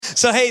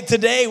So hey,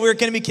 today we're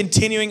going to be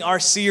continuing our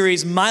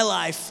series, My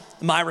Life,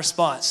 My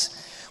Response.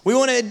 We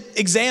want to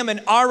examine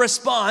our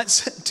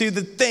response to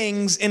the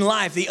things in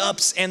life, the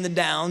ups and the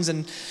downs,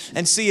 and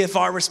see if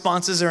our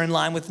responses are in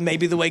line with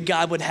maybe the way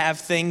God would have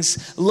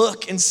things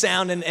look and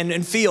sound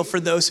and feel for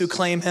those who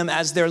claim him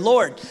as their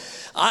Lord.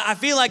 I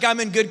feel like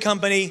I'm in good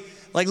company.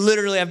 Like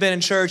literally, I've been in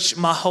church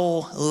my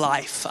whole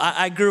life.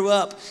 I grew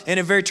up in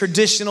a very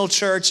traditional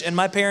church, and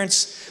my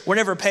parents were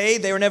never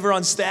paid. They were never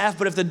on staff,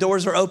 but if the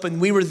doors were open,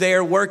 we were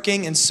there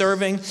working and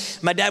serving.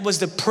 My dad was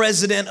the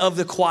president of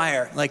the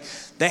choir. Like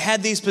they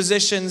had these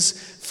positions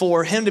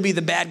for him to be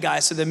the bad guy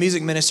so the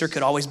music minister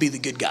could always be the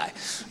good guy.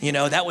 You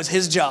know, that was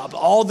his job.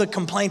 All the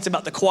complaints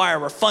about the choir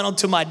were funneled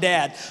to my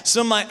dad.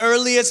 Some of my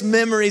earliest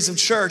memories of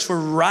church were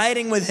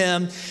riding with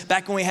him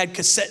back when we had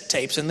cassette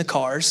tapes in the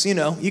cars. You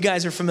know, you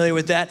guys are familiar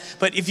with that.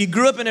 But if you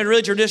grew up in a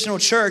really traditional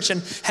church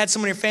and had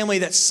someone in your family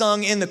that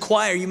sung in the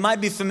choir, you might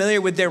be familiar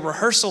with their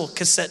rehearsal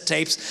cassette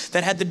tapes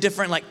that had the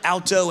different like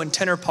alto and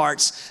tenor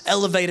parts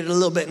elevated a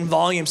little bit in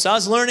volume. So I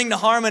was learning to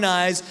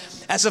harmonize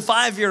as a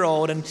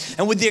 5-year-old.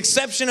 And with the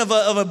exception of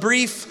a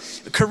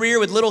brief career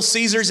with Little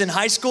Caesars in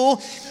high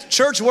school,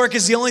 church work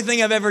is the only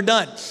thing I've ever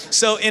done.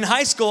 So in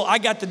high school, I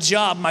got the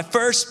job, my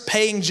first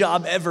paying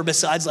job ever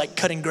besides like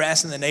cutting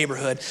grass in the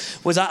neighborhood,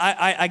 was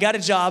I got a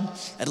job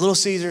at Little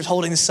Caesars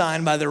holding the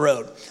sign by the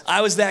road.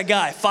 I was that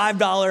guy,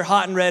 $5,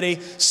 hot and ready,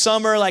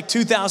 summer like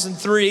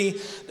 2003.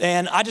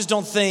 And I just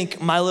don't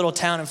think my little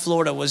town in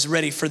Florida was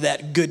ready for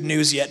that good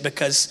news yet,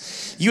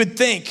 because you would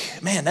think,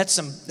 man, that's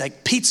some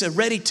like pizza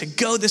ready to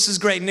go. This is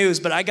great news.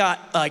 But I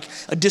got like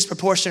a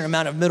disproportionate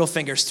amount of middle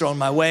fingers thrown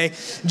my way.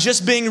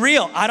 Just being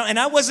real.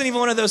 I wasn't even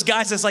one of those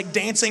guys that's like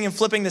dancing and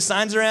flipping the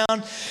signs around.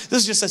 This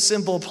is just a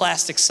simple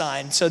plastic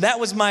sign. So that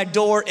was my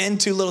door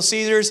into Little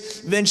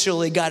Caesars.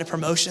 Eventually got a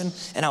promotion,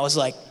 and I was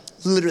like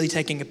literally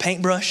taking a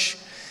paintbrush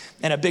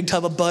and a big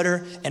tub of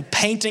butter and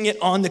painting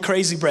it on the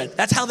crazy bread.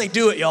 That's how they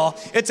do it, y'all.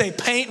 It's a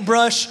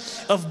paintbrush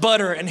of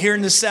butter. And here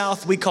in the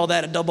South, we call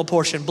that a double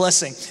portion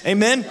blessing.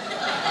 Amen?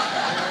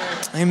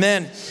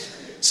 Amen.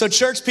 So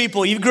church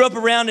people, you grew up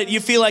around it, you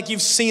feel like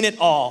you've seen it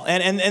all.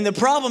 And the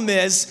problem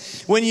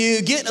is, when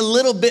you get a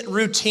little bit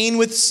routine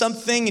with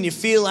something and you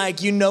feel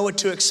like you know what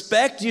to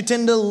expect, you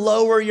tend to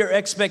lower your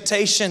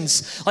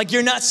expectations. Like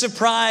you're not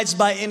surprised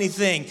by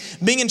anything.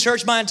 Being in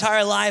church my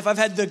entire life, I've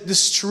had the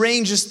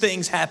strangest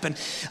things happen.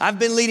 I've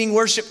been leading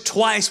worship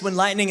twice when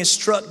lightning has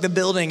struck the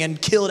building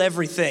and killed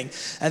everything.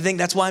 I think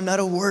that's why I'm not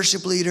a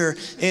worship leader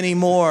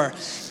anymore.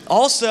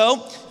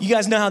 Also, you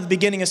guys know how at the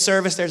beginning of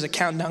service, there's a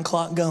countdown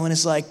clock going.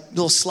 It's like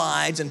little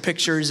slides and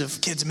pictures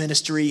of kids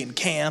ministry and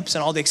camps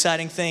and all the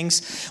exciting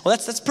things. Well,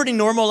 that's pretty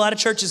normal. A lot of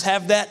churches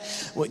have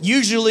that. Well,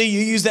 usually you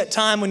use that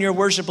time when you're a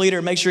worship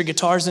leader, make sure your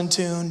guitar's in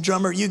tune.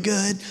 Drummer, you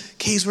good?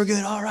 Keys, we're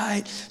good. All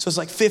right. So it's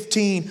like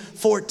 15,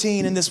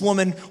 14, and this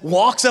woman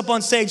walks up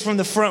on stage from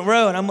the front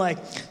row, and I'm like,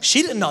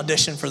 she didn't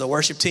audition for the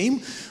worship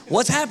team.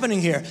 What's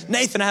happening here?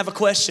 Nathan, I have a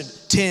question.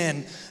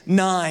 10,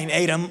 9,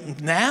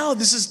 8. Now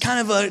this is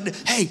kind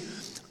of hey,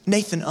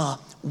 Nathan,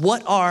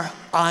 what are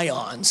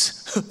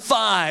ions?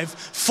 5,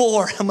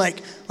 4. I'm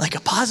like a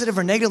positive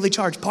or negatively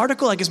charged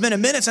particle? Like it's been a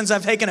minute since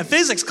I've taken a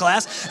physics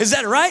class. Is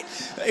that right?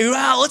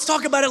 Wow, let's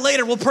talk about it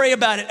later. We'll pray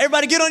about it.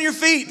 Everybody get on your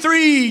feet.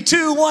 3,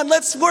 2, 1.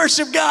 Let's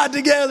worship God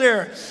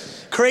together.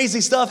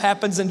 Crazy stuff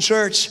happens in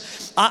church.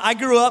 I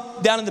grew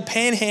up down in the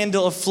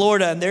panhandle of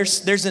Florida, and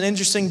there's an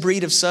interesting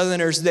breed of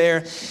Southerners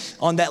there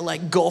on that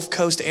like Gulf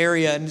Coast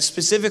area, and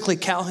specifically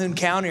Calhoun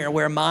County, or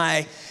where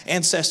my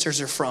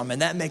ancestors are from,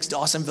 and that makes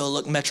Dawsonville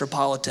look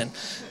metropolitan.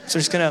 So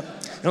just gonna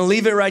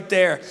leave it right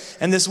there.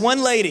 And this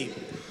one lady,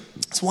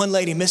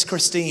 Miss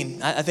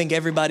Christine. I think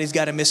everybody's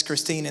got a Miss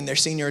Christine in their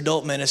senior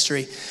adult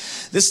ministry.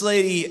 This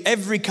lady,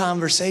 every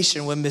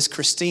conversation with Miss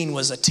Christine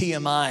was a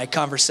TMI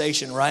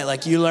conversation, right?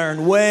 Like you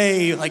learn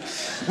we've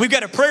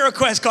got a prayer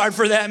request card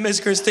for that, Miss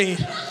Christine.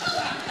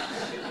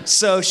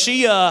 So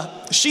she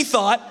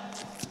thought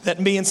that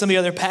me and some of the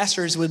other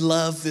pastors would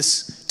love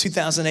this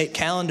 2008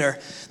 calendar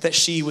that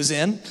she was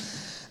in.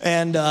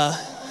 And let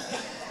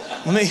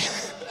me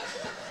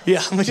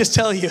just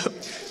tell you,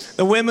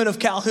 the women of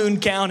Calhoun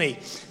County,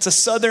 it's a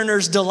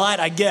Southerner's delight,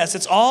 I guess.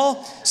 It's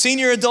all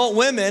senior adult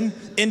women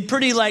in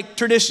pretty like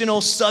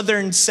traditional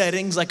Southern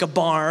settings, like a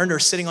barn or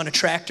sitting on a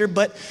tractor.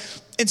 But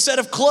instead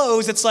of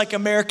clothes, it's like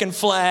American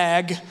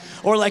flag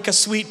or like a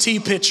sweet tea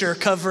pitcher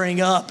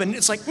covering up. And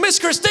it's like, Miss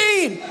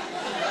Christine,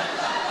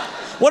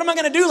 what am I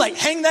going to do? Like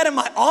hang that in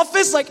my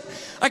office? Like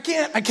I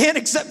can't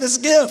accept this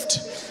gift.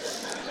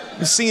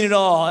 I've seen it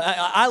all.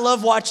 I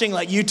love watching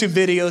like YouTube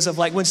videos of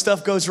like when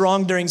stuff goes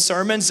wrong during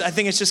sermons. I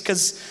think it's just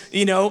because,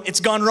 it's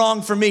gone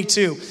wrong for me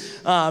too.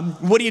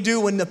 What do you do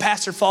when the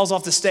pastor falls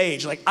off the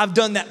stage? Like I've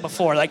done that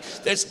before. Like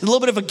there's a little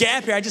bit of a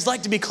gap here. I just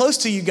like to be close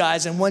to you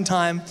guys. And one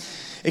time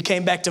it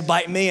came back to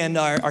bite me, and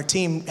our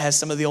team has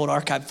some of the old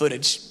archive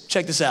footage.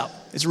 Check this out.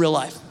 It's real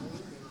life.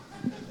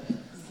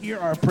 Hear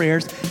our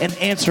prayers and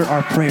answer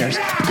our prayers.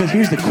 Because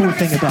here's the cool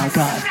thing about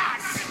God.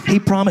 He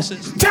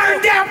promises.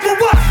 Turn down for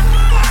what?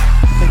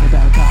 Thing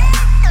about God.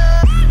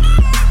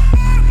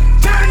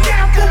 Turn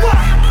down for what?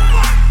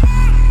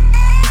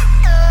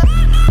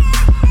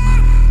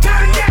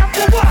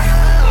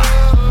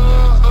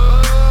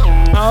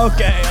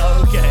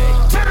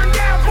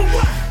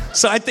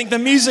 So I think the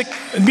music,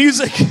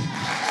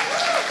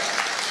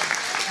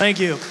 thank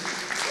you.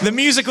 The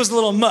music was a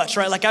little much,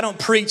 right? Like I don't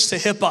preach to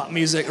hip hop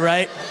music,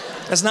 right?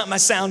 That's not my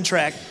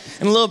soundtrack.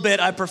 And a little bit,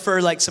 I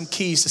prefer like some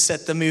keys to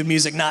set the mood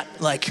music, not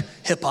like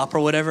hip hop or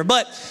whatever.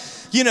 But,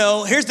 you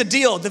know, here's the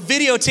deal. The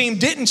video team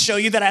didn't show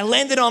you that I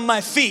landed on my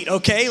feet,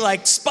 okay?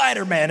 Like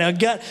Spider-Man. I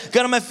got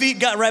on my feet,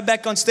 got right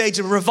back on stage,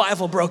 and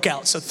revival broke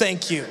out. So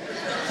thank you.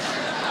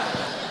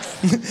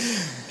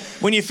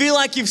 When you feel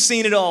like you've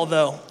seen it all,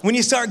 though, when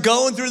you start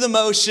going through the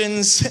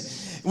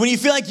motions, when you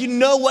feel like you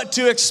know what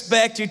to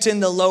expect, you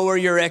tend to lower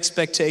your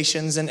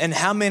expectations. And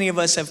how many of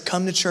us have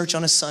come to church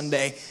on a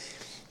Sunday,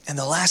 and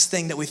the last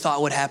thing that we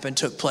thought would happen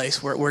took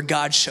place, where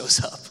God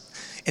shows up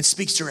and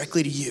speaks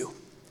directly to you?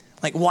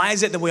 Like, why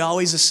is it that we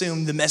always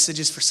assume the message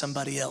is for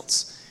somebody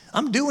else?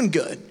 I'm doing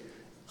good.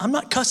 I'm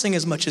not cussing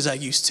as much as I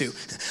used to.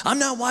 I'm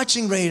not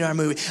watching rated R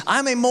movie.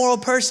 I'm a moral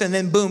person. And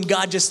then boom,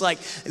 God just like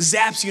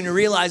zaps you and you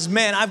realize,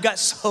 man, I've got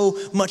so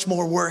much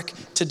more work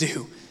to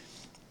do.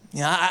 You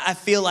know, I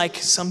feel like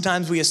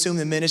sometimes we assume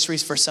the ministry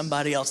is for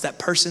somebody else, that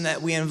person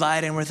that we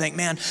invite, and we're thinking,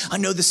 man, I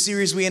know the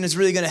series we in is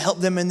really going to help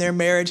them in their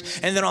marriage.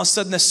 And then all of a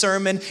sudden the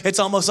sermon, it's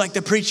almost like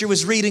the preacher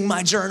was reading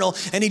my journal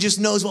and he just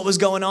knows what was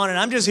going on. And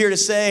I'm just here to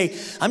say,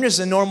 I'm just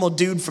a normal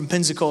dude from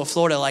Pensacola,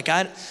 Florida. Like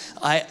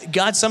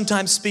God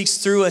sometimes speaks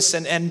through us.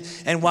 And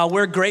while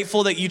we're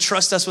grateful that you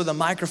trust us with a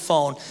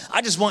microphone,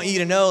 I just want you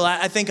to know,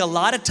 I think a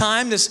lot of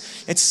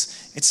times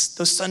it's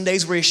those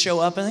Sundays where you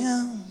show up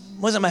and,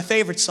 wasn't my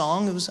favorite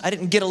song. I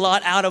didn't get a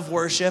lot out of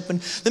worship, and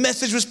the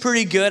message was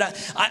pretty good.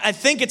 I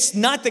think it's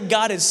not that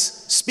God is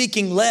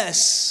speaking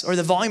less or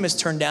the volume is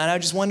turned down. I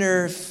just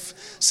wonder if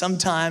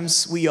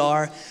sometimes we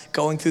are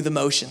going through the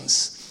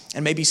motions,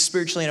 and maybe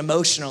spiritually and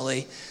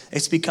emotionally,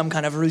 it's become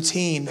kind of a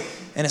routine,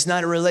 and it's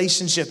not a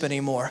relationship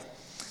anymore.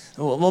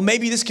 Well,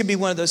 maybe this could be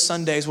one of those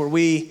Sundays where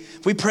we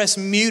press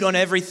mute on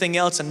everything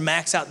else and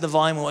max out the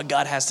volume of what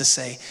God has to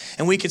say,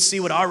 and we could see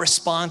what our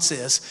response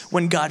is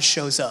when God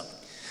shows up.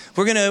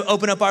 We're going to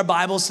open up our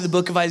Bibles to the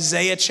book of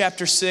Isaiah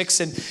chapter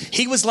 6. And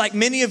he was like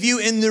many of you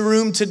in the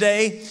room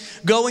today,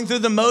 going through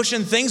the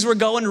motion. Things were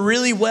going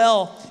really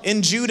well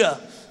in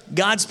Judah.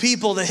 God's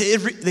people, the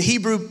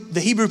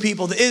Hebrew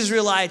people, the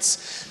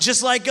Israelites,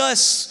 just like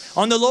us,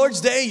 on the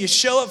Lord's day, you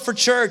show up for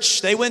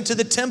church. They went to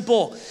the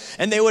temple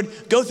and they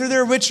would go through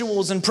their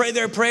rituals and pray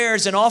their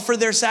prayers and offer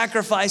their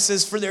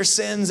sacrifices for their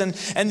sins. And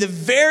the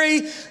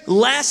very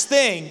last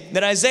thing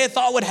that Isaiah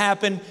thought would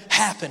happen,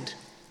 happened.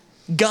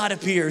 God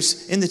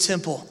appears in the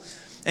temple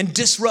and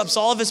disrupts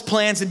all of his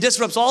plans and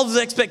disrupts all of his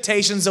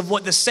expectations of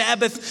what the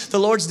Sabbath, the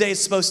Lord's day,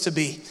 is supposed to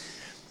be.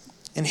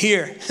 And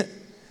here,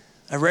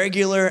 a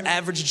regular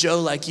average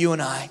Joe like you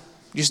and I,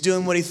 just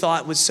doing what he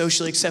thought was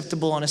socially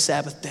acceptable on a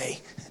Sabbath day,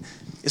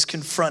 is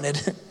confronted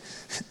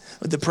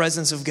with the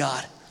presence of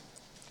God.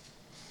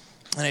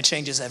 And it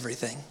changes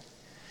everything.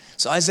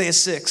 So Isaiah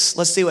 6,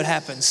 let's see what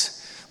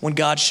happens when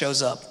God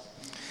shows up.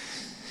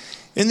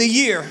 In the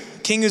year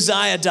King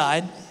Uzziah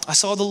died, I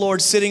saw the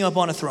Lord sitting up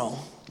on a throne,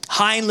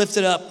 high and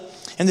lifted up,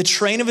 and the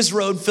train of his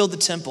robe filled the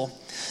temple.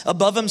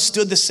 Above him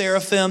stood the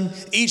seraphim.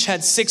 Each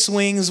had 6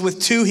 wings.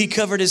 With 2 he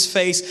covered his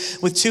face,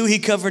 with 2 he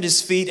covered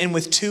his feet, and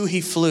with 2 he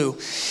flew.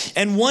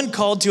 And one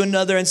called to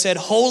another and said,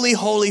 Holy,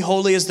 holy,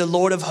 holy is the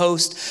Lord of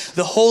hosts.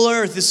 The whole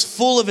earth is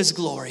full of his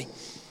glory.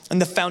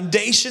 And the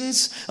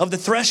foundations of the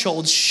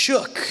threshold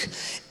shook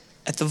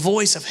at the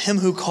voice of him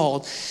who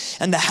called,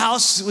 and the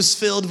house was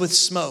filled with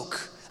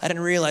smoke. I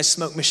didn't realize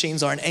smoke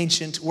machines are an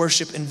ancient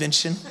worship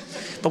invention,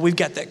 but we've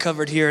got that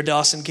covered here at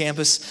Dawson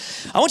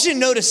campus. I want you to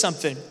notice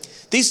something.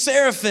 These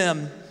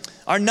seraphim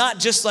are not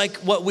just like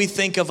what we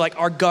think of like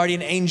our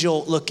guardian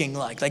angel looking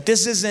like. Like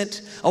this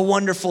isn't A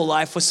Wonderful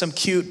Life with some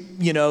cute,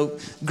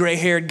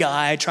 gray-haired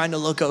guy trying to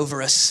look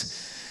over us.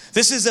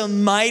 This is a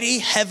mighty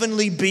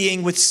heavenly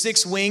being with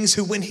 6 wings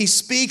who, when he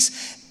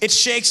speaks, it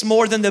shakes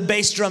more than the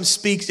bass drum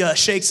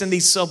shakes in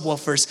these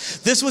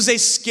subwoofers. This was a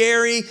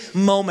scary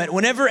moment.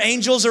 Whenever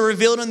angels are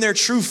revealed in their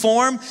true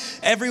form,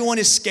 everyone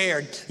is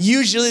scared.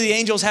 Usually the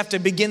angels have to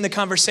begin the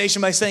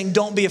conversation by saying,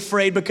 don't be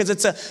afraid, because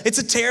it's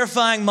a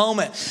terrifying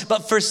moment.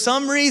 But for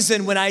some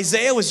reason, when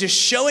Isaiah was just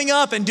showing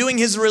up and doing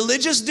his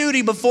religious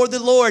duty before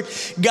the Lord,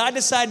 God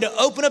decided to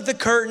open up the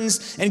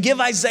curtains and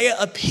give Isaiah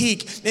a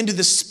peek into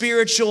the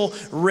spiritual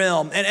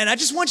realm. And I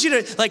just want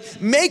you to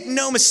make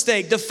no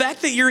mistake, the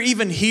fact that you're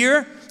even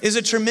here is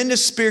a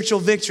tremendous spiritual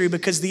victory,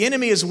 because the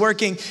enemy is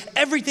working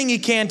everything he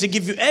can to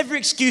give you every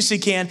excuse he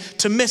can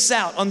to miss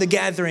out on the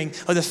gathering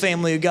of the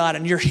family of God.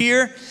 And you're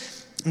here,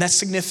 and that's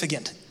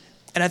significant.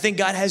 And I think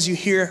God has you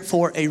here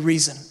for a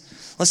reason.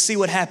 Let's see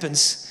what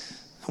happens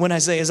when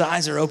Isaiah's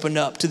eyes are opened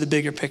up to the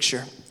bigger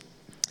picture.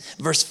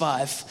 Verse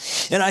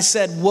 5, and I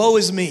said, woe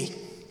is me,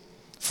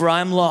 for I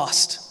am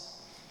lost.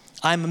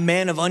 I am a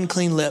man of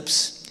unclean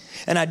lips,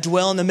 and I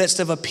dwell in the midst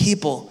of a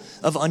people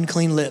of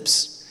unclean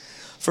lips.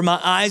 For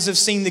my eyes have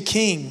seen the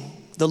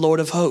King, the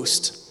Lord of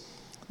hosts.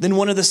 Then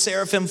one of the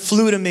seraphim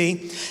flew to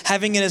me,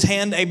 having in his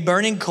hand a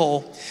burning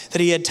coal that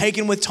he had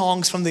taken with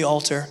tongs from the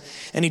altar.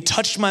 And he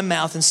touched my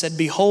mouth and said,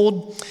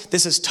 "Behold,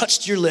 this has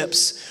touched your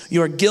lips.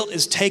 Your guilt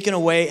is taken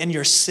away and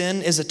your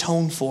sin is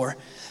atoned for."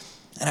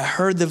 And I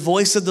heard the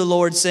voice of the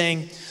Lord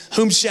saying,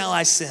 "Whom shall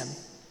I send?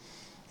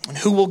 And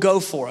who will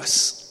go for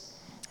us?"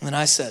 And then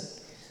I said,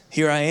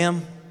 "Here I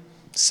am,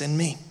 send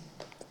me."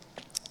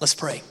 Let's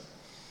pray.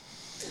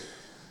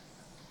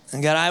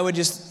 And God, I would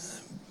just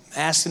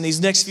ask in these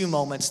next few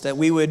moments that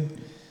we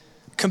would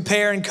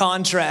compare and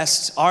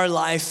contrast our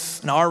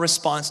life and our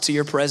response to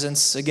your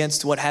presence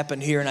against what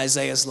happened here in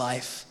Isaiah's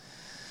life.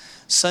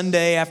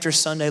 Sunday after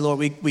Sunday, Lord,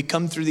 we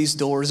come through these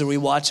doors or we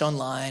watch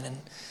online, and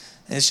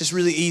it's just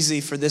really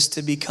easy for this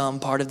to become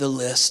part of the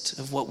list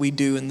of what we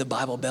do in the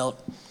Bible Belt.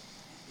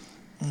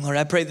 And Lord,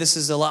 I pray this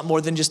is a lot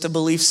more than just a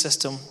belief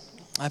system.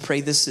 I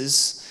pray this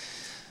is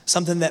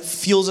something that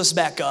fuels us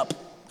back up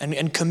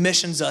and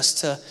commissions us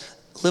to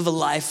live a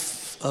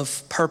life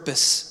of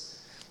purpose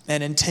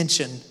and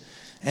intention,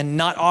 and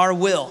not our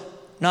will,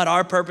 not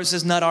our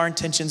purposes, not our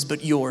intentions,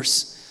 but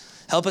yours.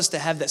 Help us to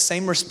have that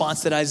same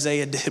response that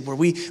Isaiah did, where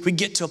we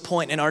get to a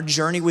point in our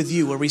journey with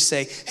you where we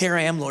say, "Here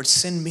I am, Lord,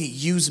 send me,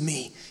 use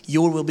me,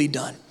 your will be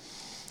done."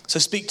 So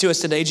speak to us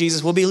today,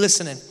 Jesus. We'll be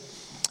listening.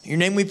 In your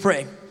name we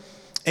pray.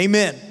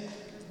 Amen.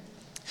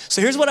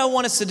 So here's what I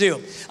want us to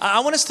do. I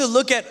want us to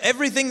look at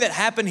everything that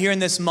happened here in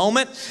this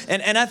moment.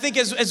 And I think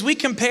as we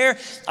compare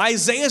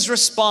Isaiah's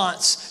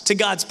response to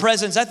God's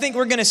presence, I think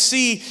we're going to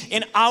see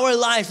in our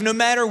life, no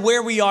matter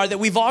where we are, that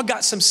we've all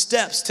got some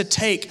steps to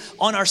take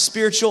on our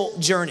spiritual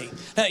journey.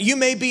 Now, you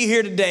may be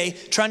here today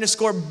trying to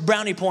score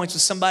brownie points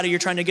with somebody you're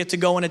trying to get to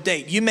go on a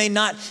date. You may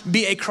not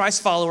be a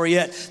Christ follower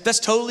yet. That's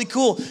totally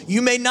cool.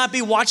 You may not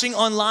be watching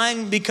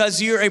online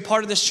because you're a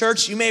part of this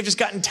church. You may have just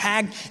gotten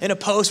tagged in a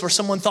post where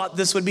someone thought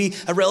this would be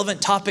a relevant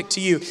topic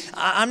to you.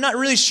 I'm not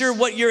really sure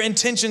what your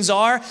intentions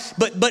are,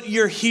 but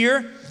you're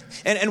here.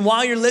 And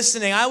while you're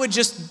listening, I would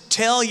just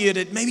tell you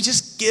to maybe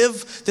just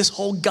give this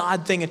whole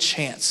God thing a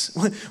chance.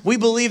 We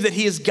believe that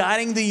he is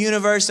guiding the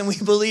universe, and we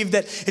believe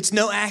that it's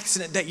no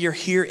accident that you're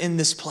here in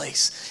this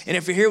place. And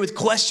if you're here with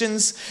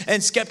questions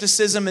and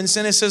skepticism and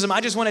cynicism, I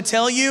just want to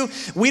tell you,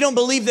 we don't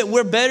believe that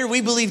we're better.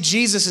 We believe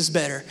Jesus is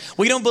better.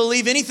 We don't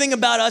believe anything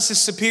about us is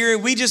superior.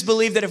 We just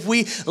believe that if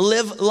we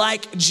live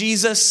like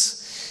Jesus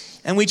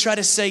and we try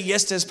to say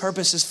yes to his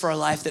purposes for our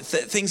life, that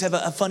things have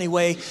a funny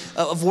way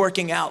of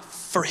working out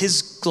for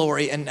his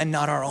glory and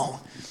not our own.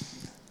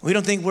 We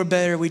don't think we're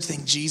better. We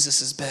think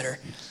Jesus is better.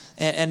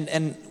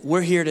 And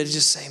we're here to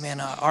just say,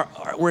 man,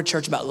 we're a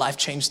church about life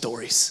change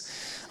stories.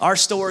 Our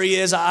story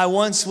is, I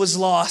once was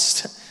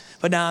lost,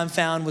 but now I'm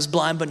found, was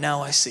blind, but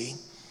now I see.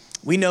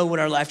 We know what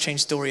our life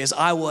change story is.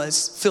 I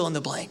was, fill in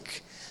the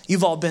blank.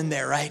 You've all been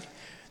there, right?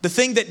 The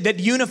thing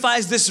that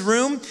unifies this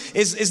room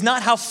is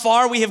not how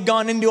far we have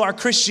gone into our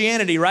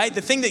Christianity, right?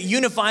 The thing that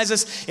unifies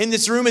us in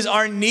this room is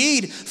our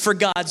need for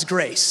God's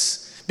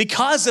grace.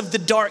 Because of the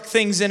dark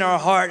things in our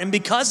heart and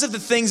because of the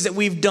things that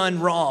we've done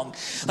wrong.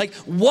 Like,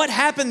 what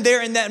happened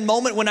there in that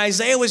moment when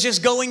Isaiah was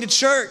just going to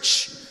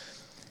church?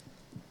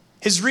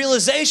 His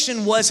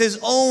realization was his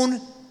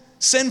own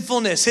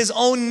sinfulness, his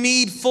own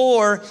need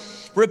for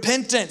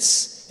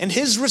repentance. And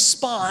his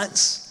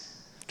response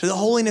to the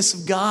holiness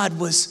of God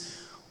was,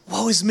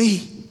 woe is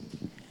me,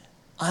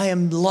 I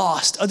am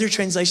lost. Other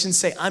translations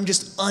say, I'm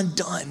just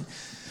undone.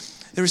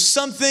 There was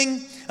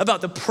something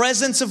about the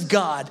presence of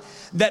God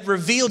that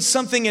revealed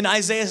something in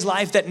Isaiah's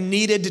life that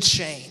needed to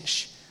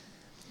change.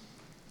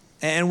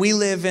 And we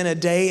live in a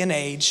day and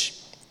age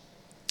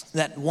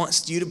that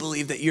wants you to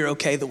believe that you're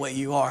okay the way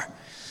you are.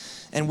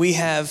 And we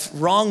have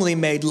wrongly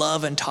made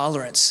love and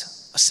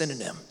tolerance a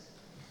synonym,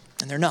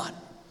 and they're not.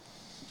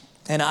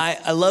 And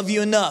I love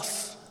you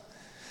enough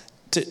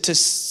to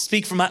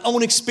speak from my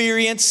own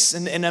experience,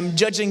 and I'm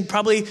judging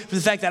probably for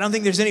the fact that I don't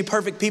think there's any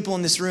perfect people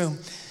in this room,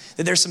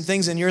 that there's some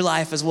things in your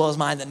life as well as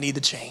mine that need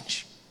to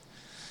change.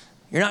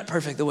 You're not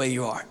perfect the way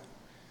you are.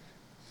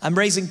 I'm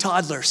raising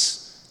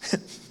toddlers.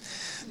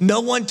 No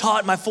one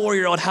taught my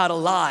 4-year-old how to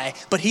lie,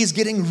 but he's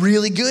getting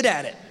really good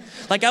at it.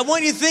 Like, I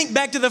want you to think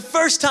back to the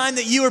first time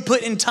that you were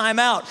put in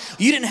timeout.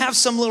 You didn't have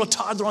some little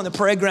toddler on the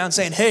parade ground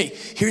saying, hey,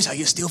 here's how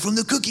you steal from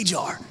the cookie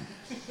jar.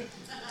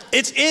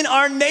 It's in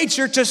our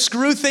nature to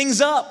screw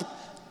things up,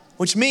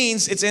 which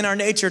means it's in our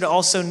nature to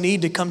also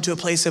need to come to a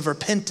place of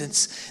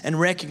repentance and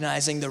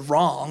recognizing the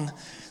wrong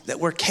that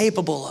we're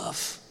capable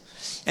of.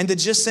 And to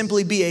just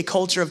simply be a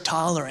culture of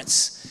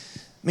tolerance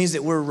means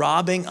that we're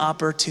robbing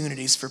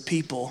opportunities for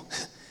people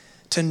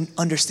to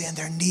understand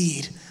their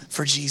need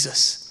for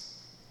Jesus.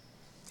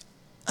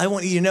 I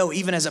want you to know,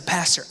 even as a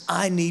pastor,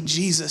 I need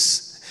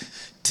Jesus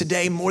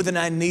today more than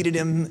I needed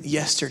him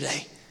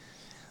yesterday.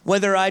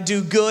 Whether I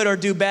do good or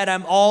do bad,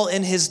 I'm all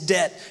in his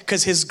debt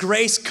because his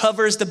grace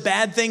covers the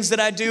bad things that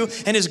I do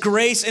and his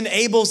grace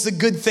enables the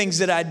good things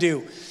that I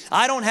do.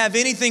 I don't have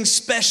anything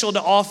special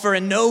to offer,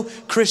 and no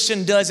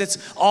Christian does. It's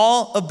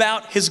all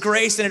about his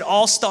grace, and it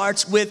all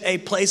starts with a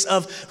place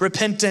of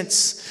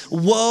repentance.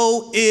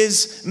 Woe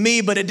is me,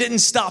 but it didn't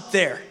stop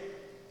there.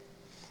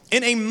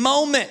 In a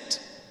moment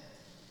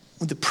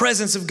with the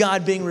presence of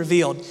God being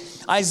revealed.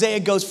 Isaiah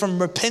goes from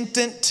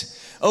repentant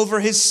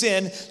over his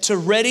sin to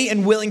ready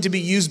and willing to be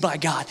used by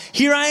God.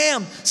 Here I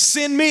am,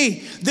 send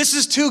me. This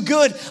is too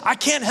good. I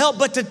can't help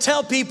but to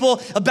tell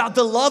people about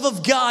the love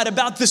of God,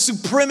 about the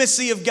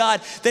supremacy of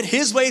God, that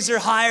his ways are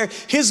higher,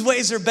 his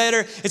ways are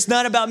better. It's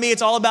not about me,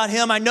 it's all about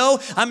him. I know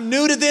I'm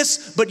new to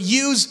this, but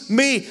use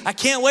me. I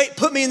can't wait.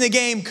 Put me in the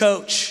game,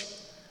 coach.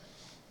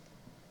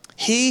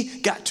 He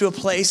got to a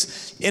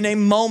place in a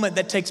moment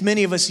that takes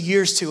many of us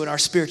years to in our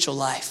spiritual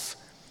life.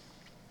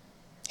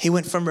 He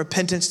went from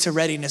repentance to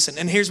readiness.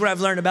 And here's what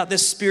I've learned about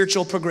this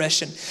spiritual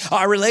progression.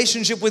 Our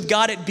relationship with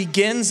God, it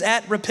begins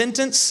at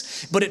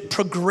repentance, but it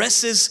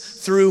progresses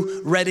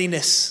through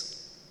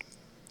readiness.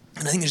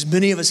 And I think there's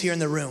many of us here in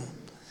the room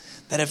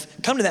that have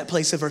come to that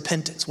place of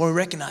repentance where we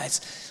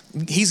recognize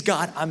he's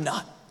God, I'm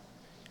not.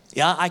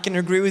 Yeah, I can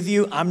agree with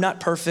you. I'm not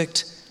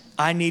perfect.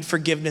 I need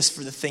forgiveness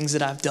for the things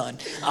that I've done.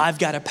 I've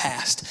got a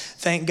past.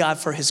 Thank God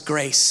for his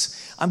grace.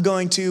 I'm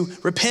going to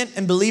repent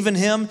and believe in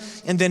him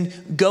and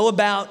then go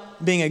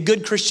about being a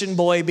good Christian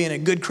boy, being a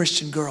good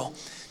Christian girl.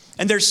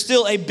 And there's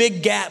still a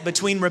big gap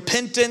between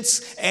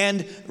repentance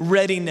and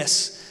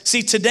readiness.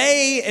 See,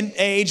 today and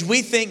age,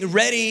 we think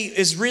ready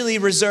is really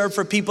reserved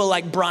for people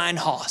like Brian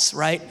Hoss,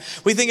 right?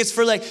 We think it's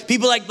for like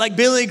people like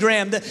Billy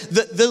Graham,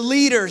 the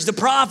leaders, the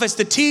prophets,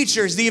 the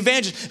teachers, the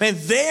evangelists. Man,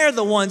 they're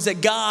the ones that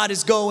God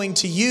is going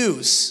to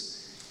use.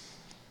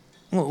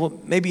 Well,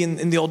 maybe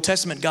in the Old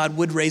Testament, God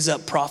would raise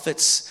up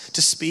prophets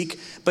to speak.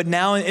 But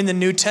now in the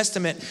New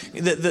Testament,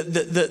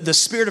 the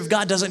Spirit of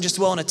God doesn't just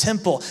dwell in a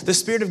temple. The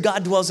Spirit of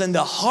God dwells in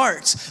the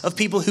hearts of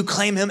people who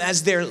claim him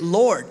as their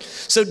Lord.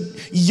 So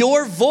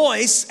your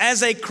voice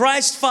as a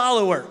Christ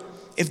follower,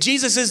 if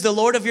Jesus is the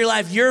Lord of your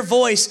life, your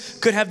voice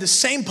could have the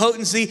same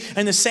potency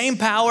and the same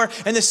power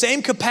and the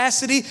same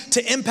capacity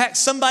to impact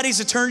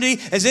somebody's eternity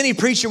as any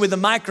preacher with a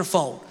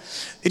microphone.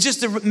 It's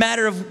just a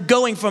matter of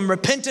going from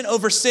repentant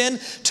over sin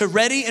to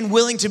ready and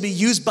willing to be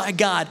used by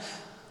God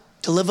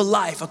to live a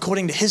life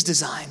according to his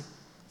design.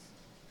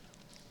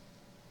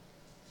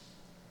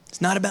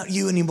 It's not about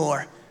you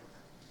anymore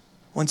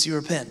once you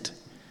repent.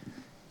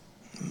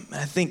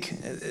 I think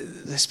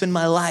I spend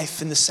my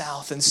life in the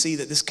South and see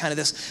that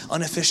this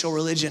unofficial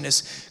religion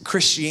is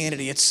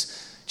Christianity.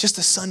 It's just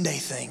a Sunday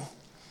thing.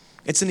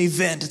 It's an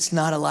event. It's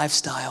not a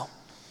lifestyle.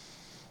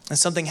 And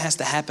something has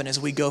to happen as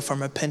we go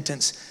from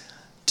repentance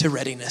to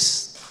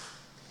readiness.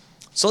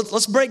 So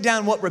let's break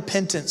down what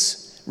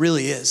repentance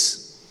really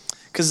is.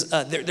 Because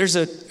there's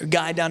a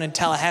guy down in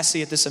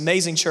Tallahassee at this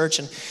amazing church,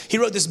 and he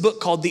wrote this book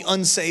called The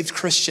Unsaved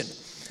Christian.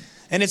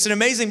 And it's an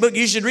amazing book.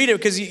 You should read it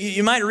because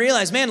you might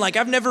realize, man, like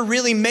I've never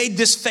really made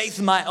this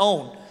faith my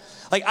own.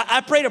 Like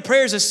I prayed a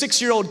prayer as a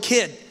 6-year-old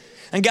kid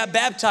and got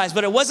baptized,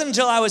 but it wasn't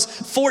until I was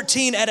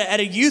 14 at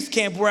a youth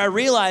camp where I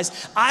realized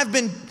I've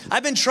been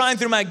trying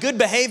through my good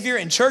behavior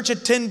and church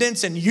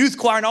attendance and youth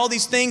choir and all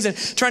these things and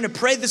trying to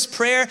pray this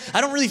prayer. I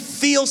don't really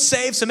feel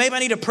saved, so maybe I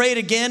need to pray it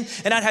again.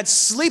 And I'd had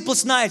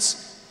sleepless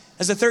nights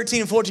as a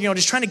 13 and 14-year-old,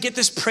 just trying to get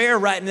this prayer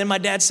right. And then my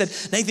dad said,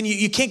 Nathan,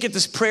 you can't get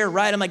this prayer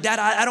right. I'm like, Dad,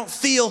 I don't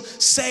feel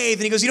saved.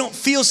 And he goes, you don't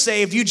feel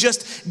saved. You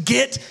just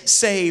get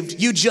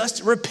saved. You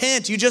just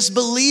repent. You just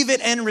believe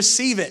it and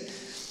receive it.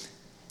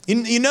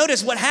 You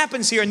notice what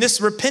happens here in this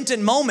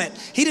repentant moment.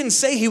 He didn't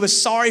say he was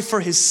sorry for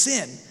his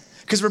sin,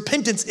 because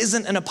repentance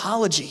isn't an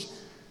apology.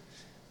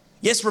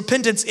 Yes,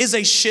 repentance is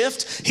a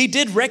shift. He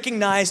did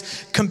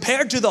recognize,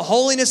 compared to the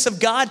holiness of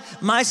God,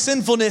 my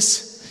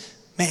sinfulness,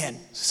 man,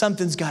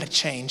 something's got to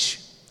change.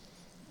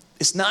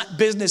 It's not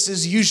business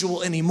as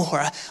usual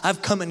anymore.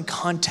 I've come in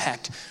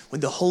contact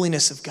with the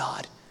holiness of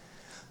God.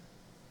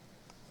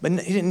 But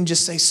he didn't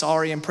just say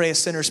sorry and pray a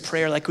sinner's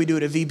prayer like we do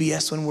at a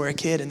VBS when we're a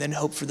kid and then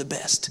hope for the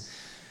best.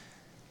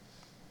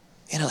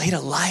 He had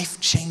a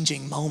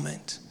life-changing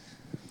moment.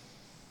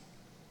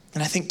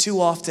 And I think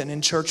too often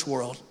in church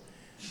world,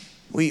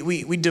 we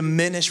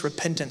diminish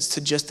repentance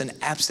to just an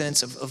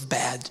abstinence of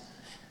bad.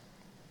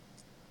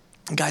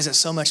 And guys, it's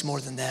so much more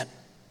than that.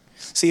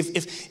 See,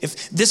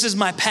 if this is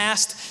my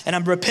past and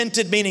I'm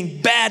repented,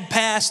 meaning bad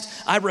past,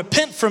 I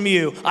repent from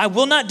you. I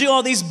will not do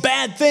all these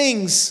bad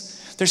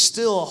things. There's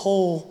still a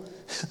whole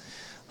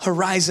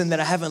horizon that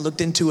I haven't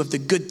looked into of the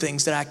good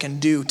things that I can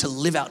do to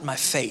live out my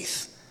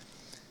faith,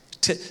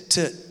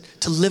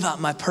 to live out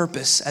my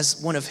purpose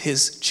as one of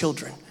his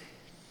children.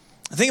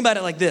 Think about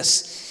it like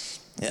this.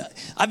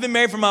 I've been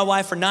married to my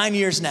wife for 9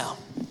 years now.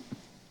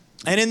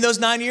 And in those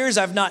 9 years,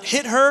 I've not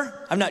hit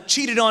her. I've not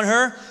cheated on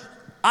her.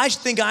 I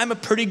think I'm a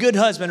pretty good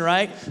husband,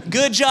 right?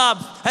 Good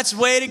job. That's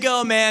way to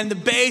go, man. The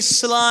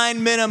baseline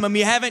minimum.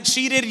 You haven't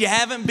cheated, you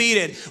haven't beat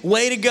it.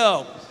 Way to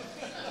go.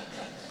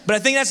 But I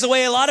think that's the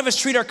way a lot of us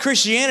treat our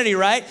Christianity,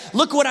 right?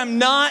 Look what I'm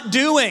not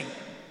doing.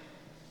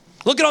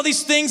 Look at all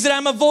these things that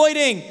I'm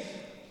avoiding.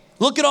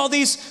 Look at all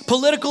these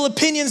political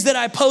opinions that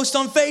I post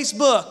on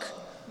Facebook.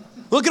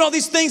 Look at all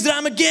these things that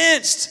I'm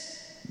against.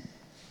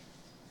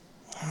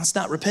 That's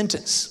not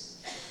repentance.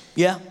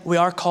 Yeah, we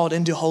are called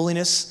into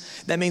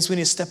holiness. That means we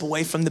need to step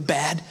away from the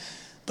bad.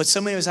 But so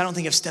many of us, I don't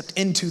think, have stepped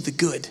into the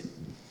good.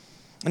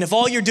 And if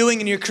all you're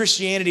doing in your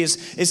Christianity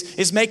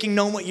is making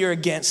known what you're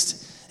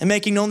against and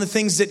making known the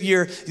things that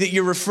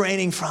you're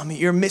refraining from,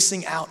 you're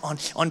missing out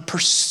on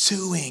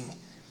pursuing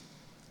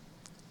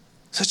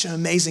such an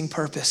amazing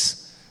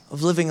purpose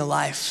of living a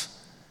life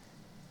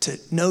to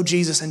know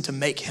Jesus and to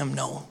make him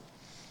known.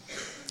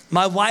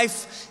 My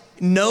wife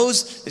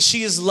knows that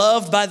she is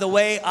loved by the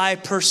way I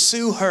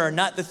pursue her,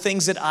 not the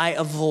things that I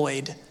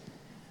avoid.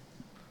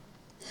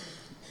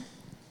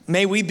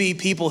 May we be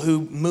people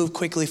who move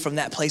quickly from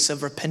that place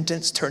of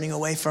repentance, turning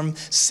away from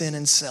sin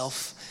and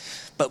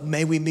self. But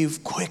may we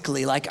move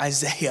quickly, like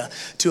Isaiah,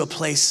 to a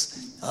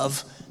place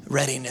of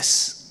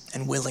readiness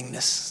and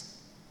willingness.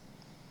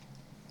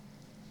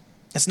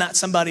 It's not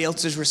somebody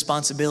else's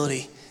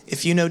responsibility.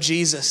 If you know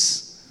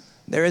Jesus,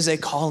 there is a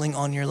calling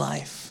on your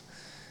life.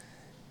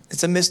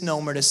 It's a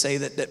misnomer to say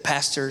that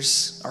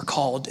pastors are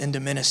called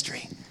into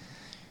ministry.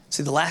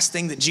 See, the last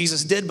thing that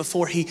Jesus did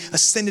before he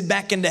ascended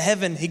back into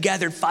heaven, he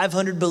gathered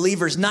 500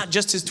 believers, not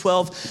just his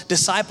 12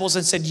 disciples,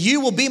 and said,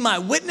 "You will be my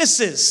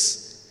witnesses."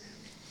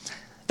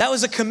 That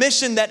was a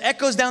commission that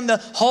echoes down the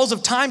halls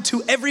of time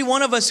to every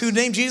one of us who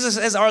name Jesus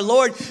as our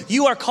Lord.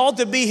 You are called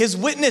to be his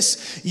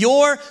witness.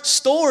 Your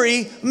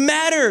story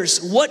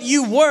matters. What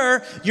you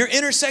were, your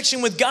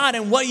intersection with God,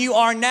 and what you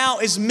are now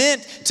is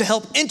meant to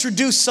help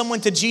introduce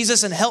someone to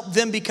Jesus and help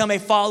them become a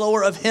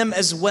follower of him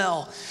as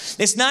well.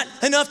 It's not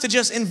enough to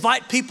just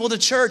invite people to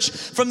church.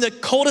 From the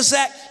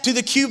cul-de-sac to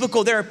the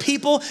cubicle, there are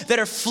people that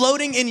are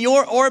floating in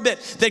your orbit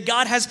that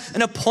God has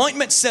an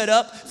appointment set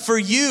up for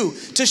you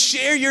to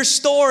share your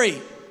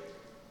story.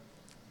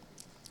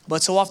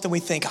 But so often we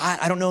think,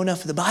 I don't know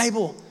enough of the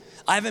Bible.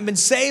 I haven't been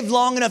saved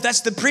long enough.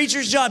 That's the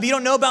preacher's job. You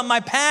don't know about my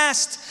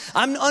past.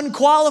 I'm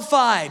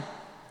unqualified.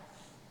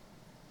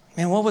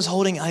 Man, what was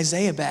holding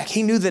Isaiah back?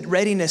 He knew that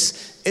readiness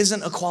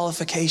isn't a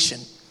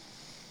qualification.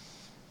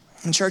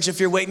 In church, if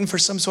you're waiting for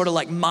some sort of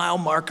like mile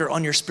marker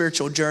on your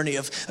spiritual journey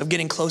of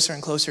getting closer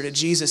and closer to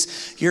Jesus,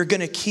 you're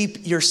going to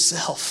keep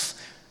yourself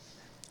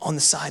on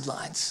the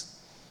sidelines.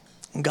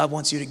 And God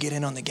wants you to get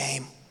in on the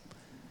game.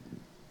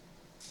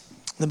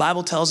 The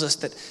Bible tells us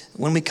that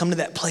when we come to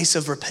that place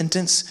of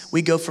repentance,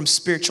 we go from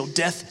spiritual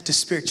death to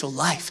spiritual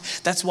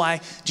life. That's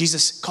why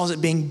Jesus calls it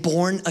being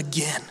born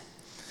again.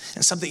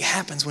 And something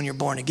happens when you're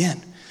born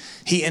again.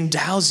 He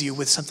endows you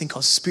with something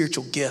called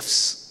spiritual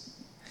gifts.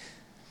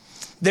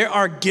 There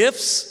are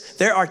gifts,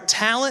 there are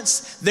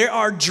talents, there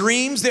are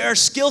dreams, there are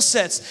skill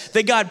sets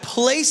that God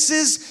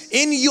places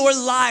in your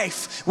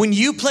life when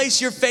you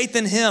place your faith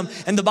in him.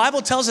 And the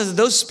Bible tells us that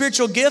those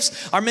spiritual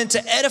gifts are meant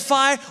to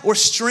edify or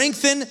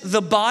strengthen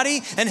the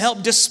body and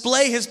help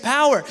display his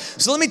power.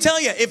 So let me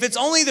tell you, if it's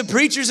only the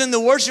preachers and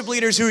the worship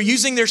leaders who are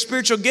using their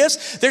spiritual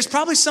gifts, there's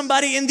probably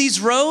somebody in these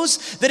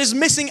rows that is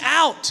missing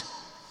out.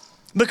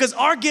 Because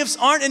our gifts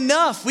aren't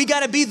enough. We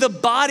got to be the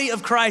body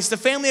of Christ, the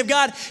family of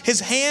God, his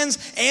hands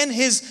and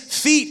his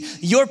feet.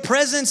 Your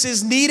presence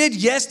is needed,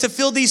 yes, to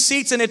fill these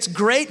seats. And it's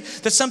great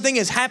that something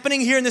is happening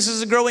here and this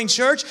is a growing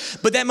church.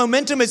 But that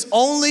momentum is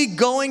only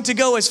going to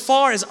go as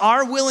far as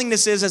our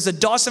willingness is as the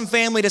Dawson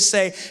family to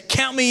say,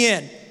 count me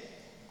in.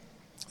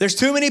 There's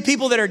too many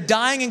people that are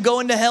dying and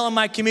going to hell in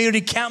my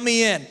community. Count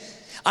me in.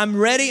 I'm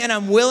ready and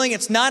I'm willing.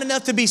 It's not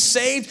enough to be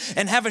saved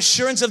and have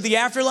assurance of the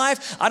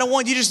afterlife. I don't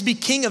want you just to be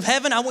king of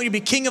heaven. I want you to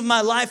be king of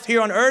my life here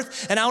on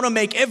earth. And I want to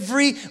make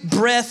every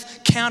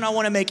breath count. I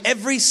want to make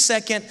every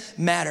second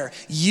matter.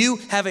 You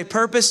have a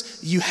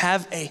purpose. You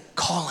have a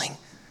calling.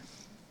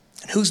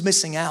 And who's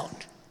missing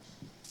out?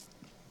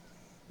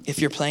 If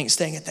you're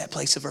staying at that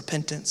place of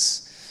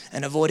repentance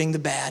and avoiding the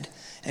bad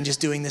and just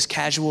doing this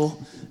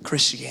casual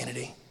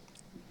Christianity.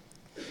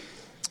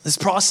 This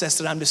process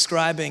that I'm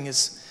describing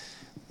is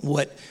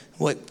what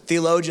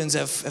theologians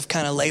have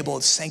kind of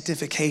labeled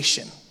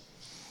sanctification.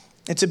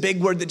 It's a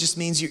big word that just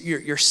means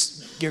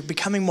you're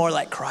becoming more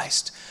like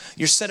Christ.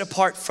 You're set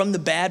apart from the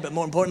bad, but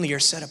more importantly, you're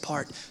set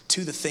apart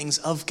to the things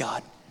of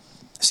God.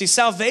 See,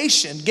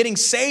 salvation, getting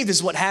saved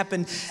is what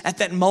happened at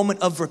that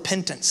moment of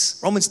repentance.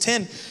 Romans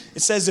 10,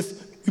 it says,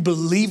 if we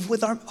believe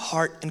with our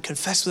heart and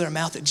confess with our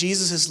mouth that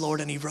Jesus is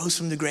Lord and he rose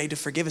from the grave to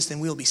forgive us, then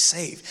we'll be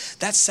saved.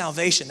 That's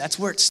salvation. That's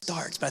where it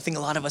starts. But I think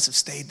a lot of us have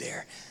stayed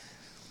there.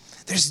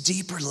 There's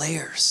deeper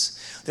layers.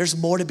 There's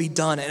more to be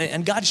done.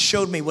 And God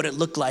showed me what it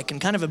looked like in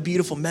kind of a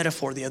beautiful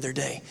metaphor the other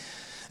day.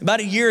 About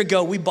a year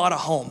ago, we bought a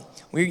home.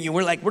 We're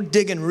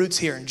digging roots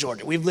here in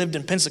Georgia. We've lived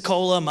in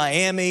Pensacola,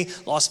 Miami,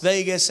 Las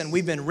Vegas, and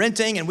we've been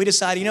renting. And we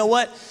decided, you know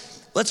what?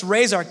 Let's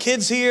raise our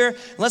kids here.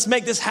 Let's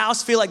make this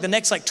house feel like the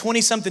next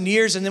 20-something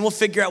years, and then we'll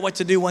figure out what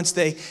to do once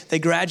they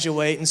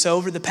graduate. And so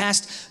over the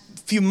past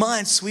few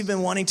months, we've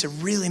been wanting to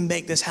really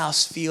make this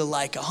house feel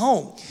like a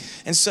home.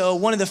 And so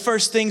one of the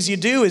first things you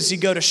do is you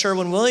go to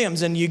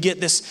Sherwin-Williams and you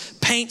get this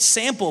paint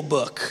sample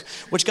book,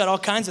 which got all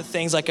kinds of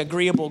things like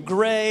agreeable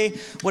gray.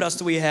 What else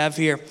do we have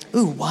here?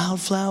 Ooh,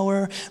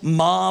 wildflower,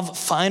 mauve,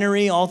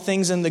 finery, all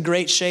things in the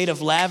great shade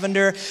of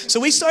lavender. So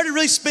we started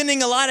really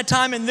spending a lot of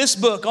time in this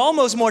book,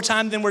 almost more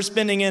time than we're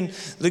spending in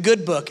the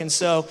good book. And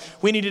so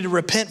we needed to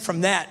repent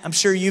from that. I'm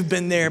sure you've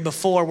been there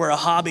before where a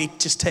hobby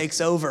just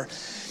takes over.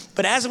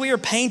 But as we were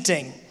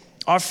painting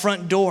our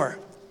front door,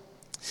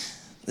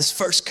 This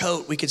first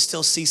coat, we could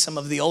still see some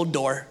of the old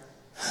door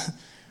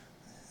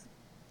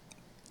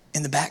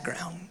in the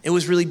background. It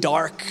was really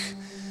dark,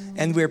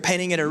 and we were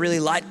painting it a really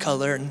light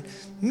color, and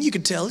you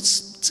could tell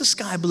it's a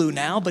sky blue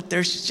now, but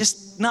there's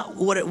just not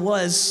what it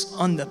was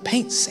on the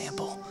paint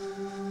sample.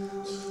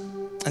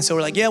 And so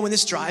we're like, yeah, when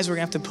this dries, we're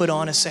gonna have to put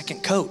on a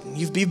second coat. And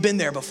you've been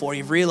there before.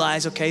 You've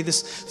realized, okay,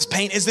 this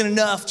paint isn't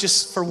enough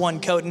just for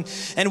one coat.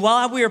 And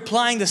while we were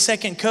applying the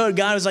second coat,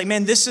 God was like,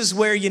 man, this is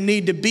where you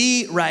need to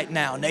be right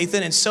now,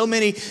 Nathan. In so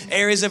many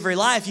areas of your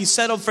life, you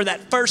settled for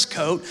that first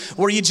coat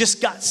where you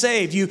just got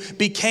saved. You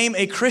became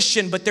a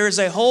Christian, but there's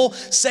a whole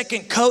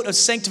second coat of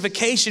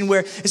sanctification where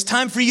it's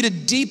time for you to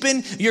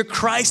deepen your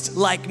Christ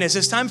likeness.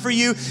 It's time for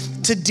you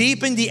to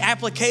deepen the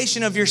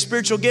application of your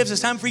spiritual gifts.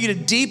 It's time for you to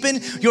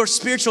deepen your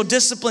spiritual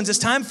disciplines. It's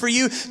time for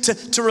you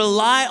to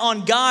rely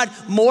on God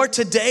more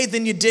today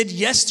than you did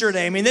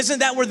yesterday. I mean, isn't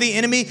that where the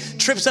enemy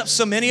trips up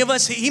so many of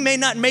us? He may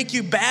not make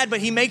you bad, but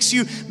he makes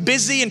you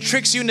busy and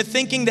tricks you into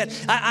thinking that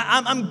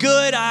I'm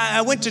good.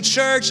 I went to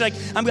church. Like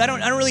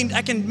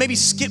I can maybe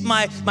skip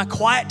my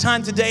quiet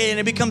time today, and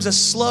it becomes a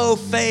slow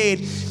fade,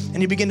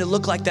 and you begin to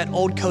look like that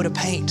old coat of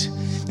paint,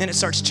 and it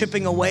starts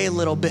chipping away a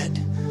little bit.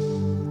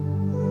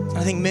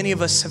 I think many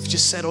of us have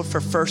just settled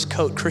for first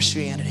coat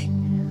Christianity.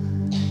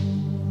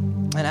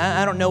 And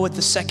I don't know what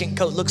the second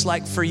coat looks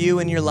like for you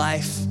in your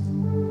life,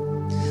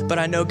 but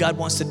I know God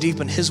wants to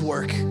deepen his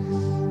work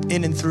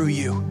in and through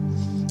you.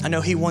 I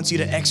know he wants you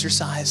to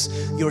exercise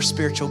your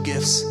spiritual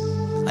gifts.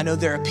 I know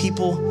there are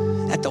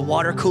people at the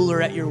water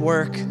cooler at your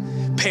work,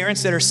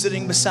 parents that are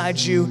sitting beside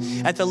you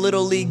at the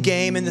Little League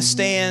game in the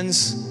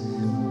stands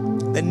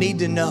that need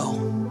to know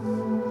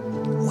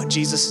what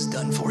Jesus has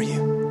done for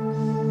you.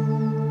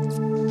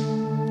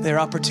 There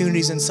are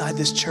opportunities inside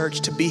this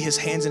church to be his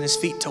hands and his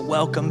feet, to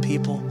welcome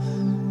people.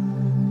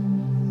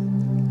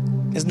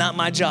 It's not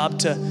my job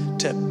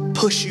to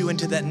push you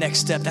into that next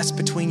step. That's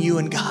between you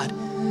and God.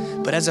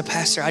 But as a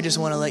pastor, I just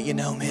want to let you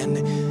know,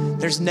 man,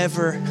 there's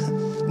never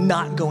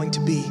not going to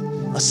be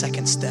a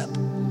second step.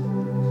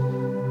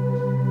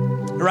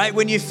 Right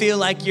when you feel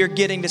like you're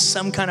getting to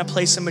some kind of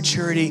place of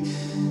maturity,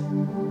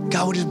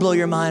 God will just blow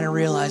your mind and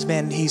realize,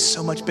 man, he's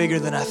so much bigger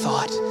than I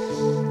thought.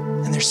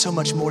 And there's so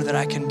much more that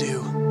I can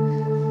do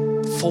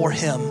for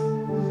him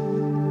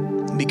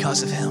and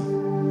because of him.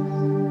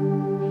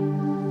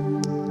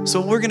 So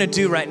what we're gonna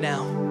do right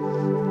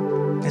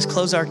now is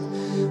close our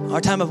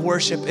time of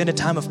worship in a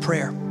time of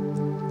prayer.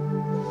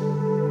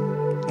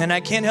 And I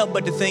can't help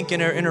but to think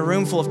in a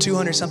room full of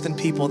 200 something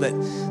people that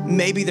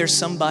maybe there's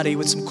somebody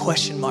with some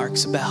question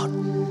marks about,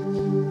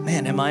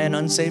 man, am I an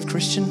unsaved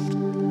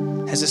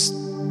Christian? Has this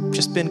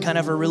just been kind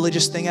of a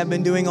religious thing I've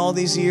been doing all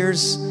these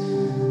years?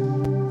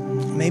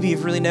 Maybe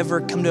you've really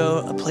never come to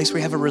a place where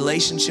you have a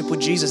relationship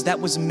with Jesus. That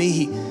was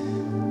me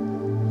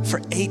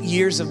for 8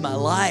 years of my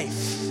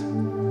life.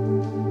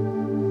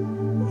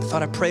 I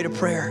thought I prayed a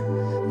prayer,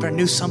 but I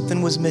knew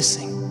something was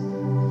missing.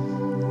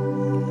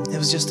 It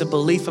was just a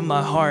belief in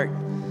my heart.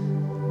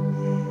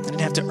 I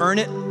didn't have to earn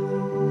it.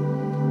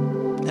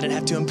 I didn't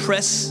have to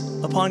impress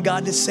upon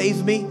God to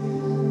save me.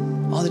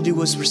 All to do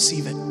was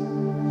receive it.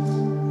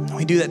 And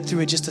we do that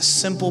through just a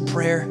simple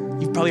prayer.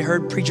 You've probably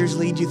heard preachers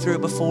lead you through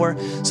it before.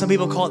 Some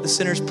people call it the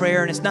sinner's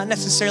prayer, and it's not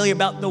necessarily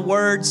about the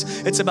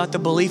words. It's about the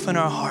belief in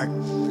our heart.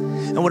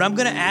 And what I'm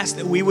gonna ask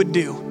that we would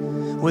do,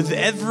 with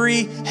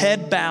every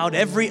head bowed,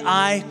 every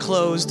eye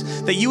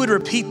closed, that you would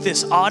repeat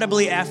this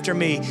audibly after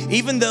me.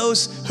 Even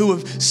those who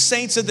have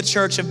saints of the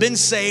church have been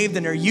saved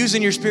and are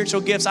using your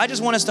spiritual gifts, I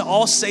just want us to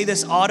all say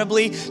this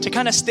audibly to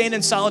kind of stand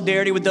in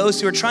solidarity with those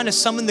who are trying to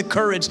summon the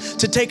courage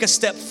to take a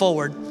step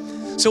forward.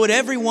 So would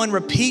everyone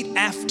repeat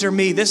after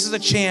me? This is a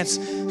chance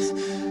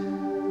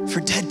for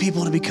dead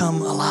people to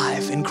become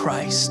alive in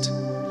Christ.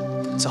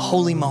 It's a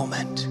holy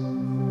moment.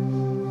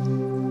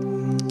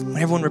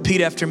 Everyone repeat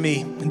after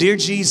me. Dear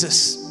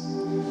Jesus,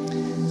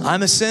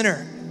 I'm a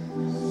sinner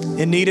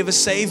in need of a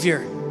Savior.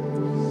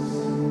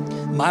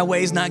 My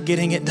way's not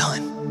getting it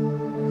done.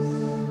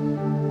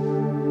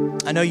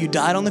 I know you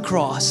died on the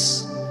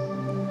cross.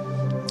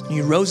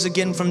 You rose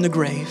again from the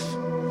grave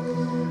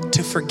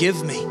to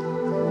forgive me,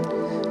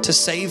 to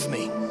save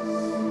me.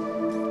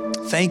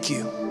 Thank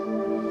you.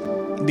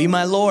 Be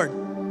my Lord.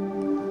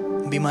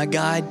 Be my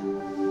guide.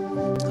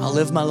 I'll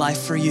live my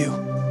life for you.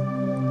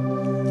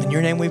 In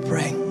your name we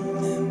pray.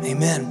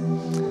 Amen.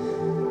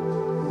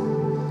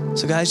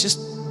 So guys, just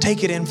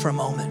take it in for a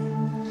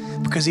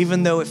moment, because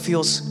even though it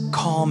feels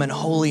calm and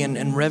holy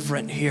and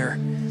reverent here,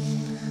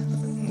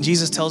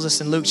 Jesus tells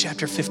us in Luke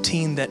chapter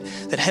 15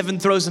 that heaven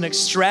throws an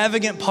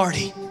extravagant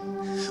party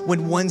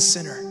when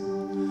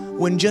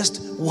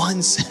just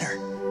one sinner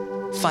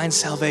finds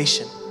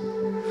salvation.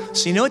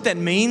 So you know what that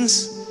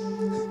means?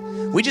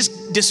 We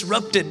just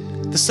disrupted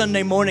the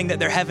Sunday morning that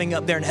they're having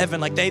up there in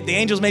heaven. Like the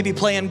angels may be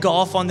playing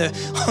golf on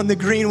the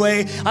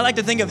greenway. I like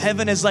to think of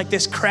heaven as like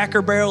this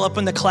Cracker Barrel up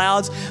in the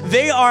clouds.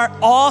 They are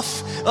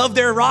off of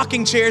their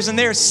rocking chairs and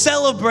they're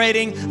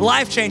celebrating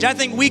life change. I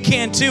think we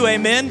can too,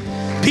 amen?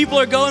 People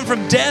are going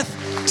from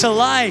death to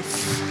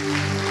life.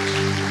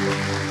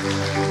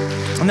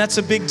 And that's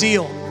a big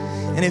deal.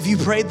 And if you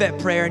prayed that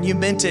prayer and you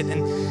meant it,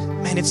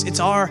 and man, it's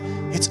our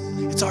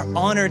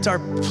honor, it's our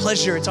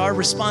pleasure, it's our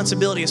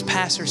responsibility as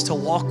pastors to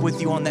walk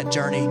with you on that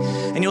journey.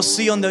 And you'll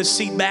see on those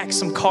seat backs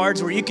some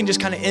cards where you can just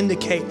kind of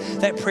indicate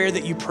that prayer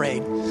that you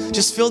prayed.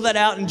 Just fill that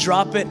out and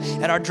drop it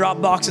at our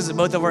drop boxes at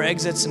both of our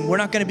exits. And we're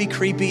not going to be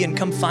creepy and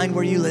come find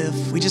where you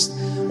live. We just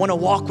want to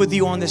walk with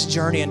you on this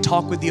journey and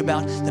talk with you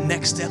about the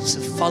next steps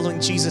of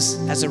following Jesus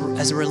as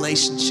a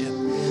relationship.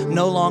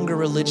 No longer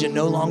religion,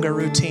 no longer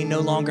routine, no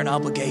longer an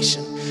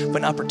obligation, but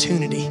an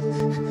opportunity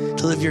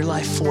to live your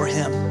life for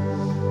him.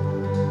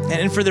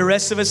 And for the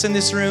rest of us in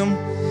this room,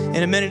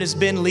 in a minute as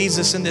Ben leads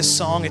us in this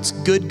song, it's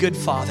Good, Good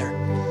Father.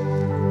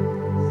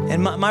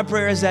 And my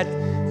prayer is that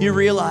you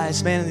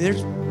realize, man,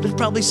 there's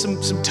probably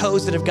some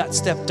toes that have got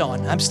stepped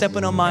on. I'm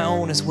stepping on my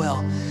own as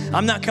well.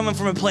 I'm not coming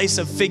from a place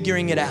of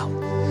figuring it out.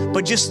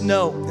 But just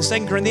know, in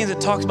 2 Corinthians,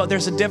 it talks about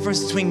there's a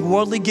difference between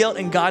worldly guilt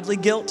and godly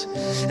guilt.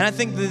 And I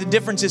think that the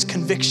difference is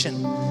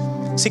conviction.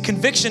 See,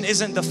 conviction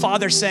isn't the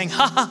Father saying,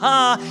 ha ha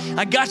ha,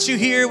 I got you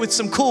here with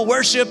some cool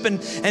worship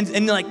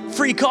and like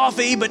free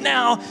coffee, but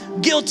now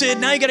guilted,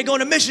 now you got to go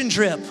on a mission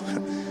trip.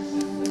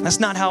 That's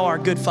not how our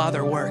good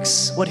Father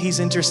works. What he's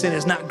interested in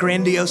is not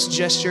grandiose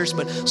gestures,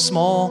 but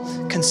small,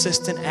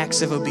 consistent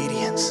acts of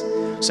obedience.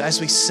 So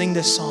as we sing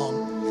this song,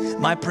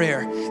 my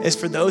prayer is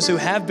for those who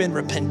have been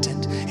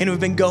repentant and who have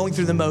been going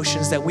through the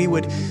motions, that we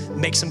would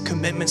make some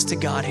commitments to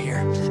God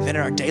here, that in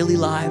our daily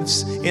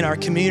lives, in our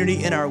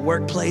community, in our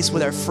workplace,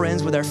 with our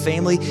friends, with our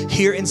family,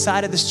 here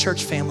inside of this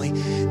church family,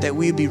 that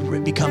we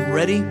become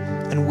ready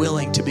and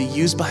willing to be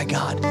used by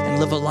God and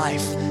live a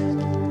life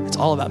that's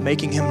all about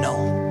making him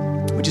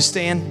known. Would you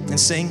stand and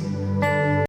sing?